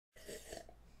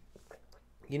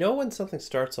You know when something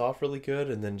starts off really good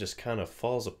and then just kind of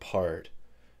falls apart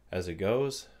as it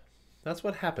goes? That's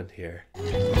what happened here.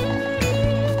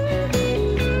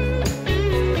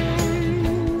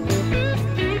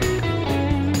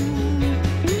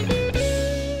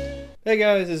 Hey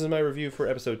guys, this is my review for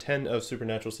episode 10 of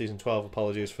Supernatural season 12.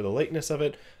 Apologies for the lateness of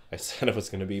it. I said it was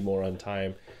going to be more on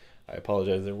time. I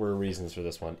apologize, there were reasons for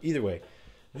this one. Either way,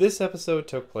 this episode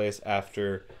took place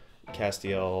after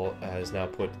Castiel has now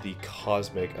put the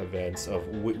cosmic events of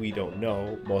what we don't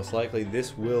know. Most likely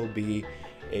this will be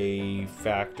a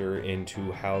factor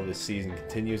into how the season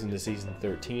continues into season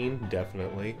 13,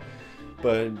 definitely.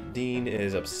 But Dean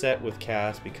is upset with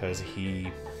Cass because he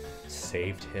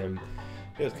saved him.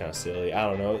 It was kind of silly. I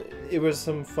don't know. It was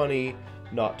some funny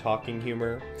not talking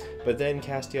humor. But then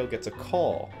Castiel gets a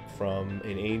call from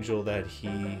an angel that he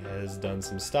has done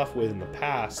some stuff with in the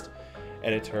past.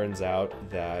 And it turns out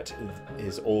that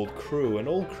his old crew, an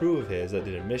old crew of his that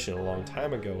did a mission a long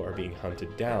time ago, are being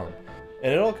hunted down.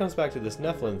 And it all comes back to this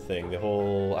Nephilim thing, the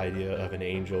whole idea of an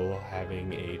angel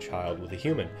having a child with a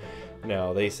human.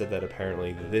 Now, they said that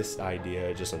apparently this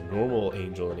idea, just a normal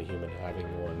angel and a human having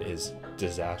one, is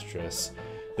disastrous.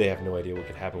 They have no idea what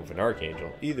could happen with an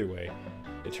archangel. Either way,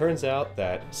 it turns out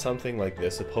that something like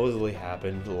this supposedly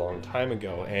happened a long time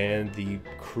ago, and the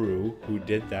crew who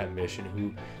did that mission,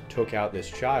 who took out this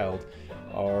child,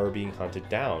 are being hunted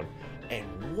down.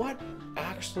 And what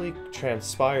actually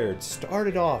transpired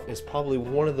started off as probably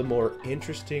one of the more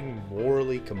interesting,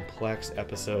 morally complex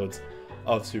episodes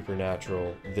of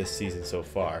Supernatural this season so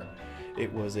far.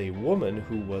 It was a woman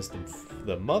who was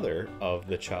the mother of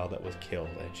the child that was killed,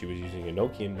 and she was using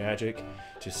Enochian magic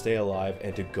to stay alive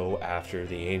and to go after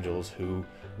the angels who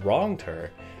wronged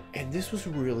her. And this was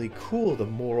really cool, the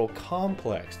moral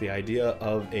complex, the idea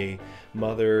of a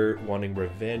mother wanting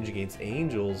revenge against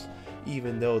angels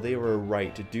even though they were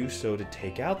right to do so, to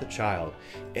take out the child.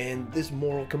 And this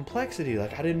moral complexity,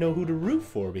 like, I didn't know who to root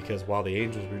for, because while the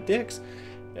angels were dicks,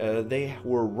 they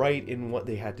were right in what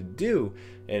they had to do,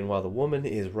 and while the woman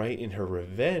is right in her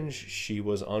revenge, she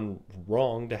was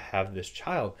wrong to have this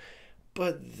child.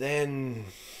 But then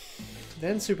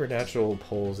Supernatural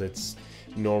pulls its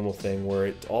normal thing where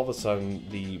it all of a sudden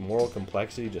the moral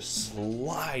complexity just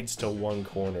slides to one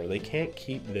corner. They can't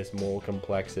keep this moral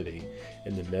complexity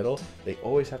in the middle. They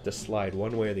always have to slide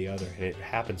one way or the other, and it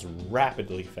happens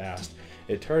rapidly fast.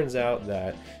 It turns out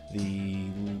that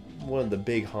one of the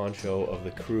big honcho of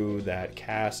the crew that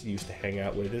Cass used to hang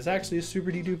out with is actually a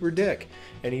super duper dick,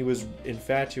 and he was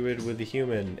infatuated with the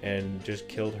human and just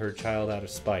killed her child out of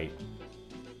spite.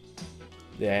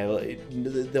 Yeah,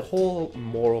 the whole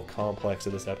moral complex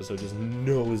of this episode just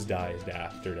nosedived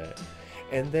after that.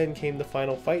 And then came the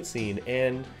final fight scene,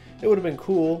 and it would have been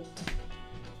cool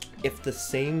if the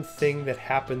same thing that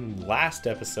happened last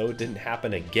episode didn't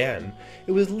happen again.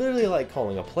 It was literally like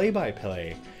calling a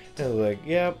play-by-play. And it was like,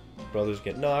 yep, brothers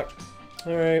get knocked.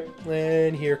 Alright,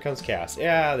 and here comes Cass.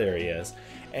 Yeah, there he is.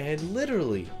 And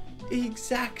literally, the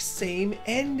exact same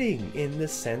ending in the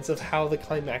sense of how the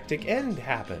climactic end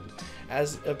happened,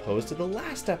 as opposed to the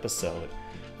last episode.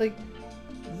 Like,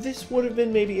 this would have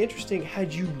been maybe interesting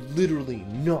had you literally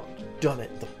not done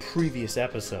it the previous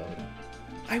episode.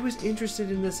 I was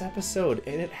interested in this episode,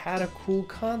 and it had a cool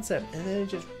concept, and then it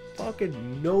just fucking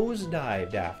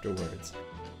nosedived afterwards.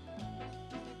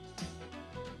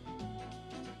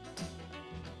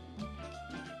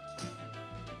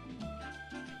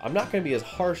 I'm not going to be as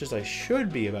harsh as I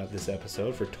should be about this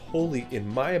episode for totally,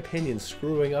 in my opinion,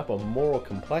 screwing up a moral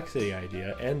complexity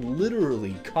idea and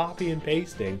literally copy and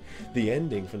pasting the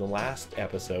ending from the last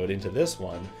episode into this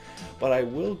one. But I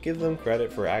will give them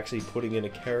credit for actually putting in a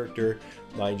character,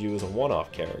 mind you, as a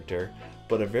one-off character,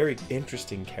 but a very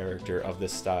interesting character of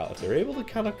this style. If they're able to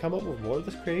kind of come up with more of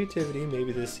this creativity,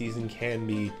 maybe this season can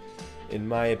be, in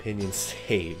my opinion,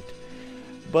 saved.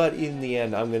 But in the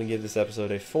end, I'm going to give this episode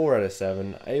a 4 out of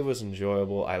 7. It was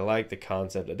enjoyable. I liked the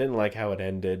concept. I didn't like how it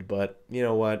ended, but you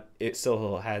know what? It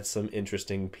still had some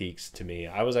interesting peaks to me.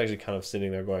 I was actually kind of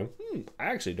sitting there going, I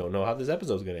actually don't know how this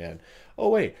episode's going to end. Oh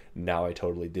wait, now I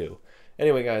totally do.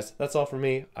 Anyway guys, that's all for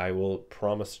me. I will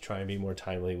promise to try and be more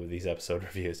timely with these episode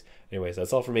reviews. Anyways,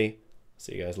 that's all for me.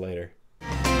 See you guys later.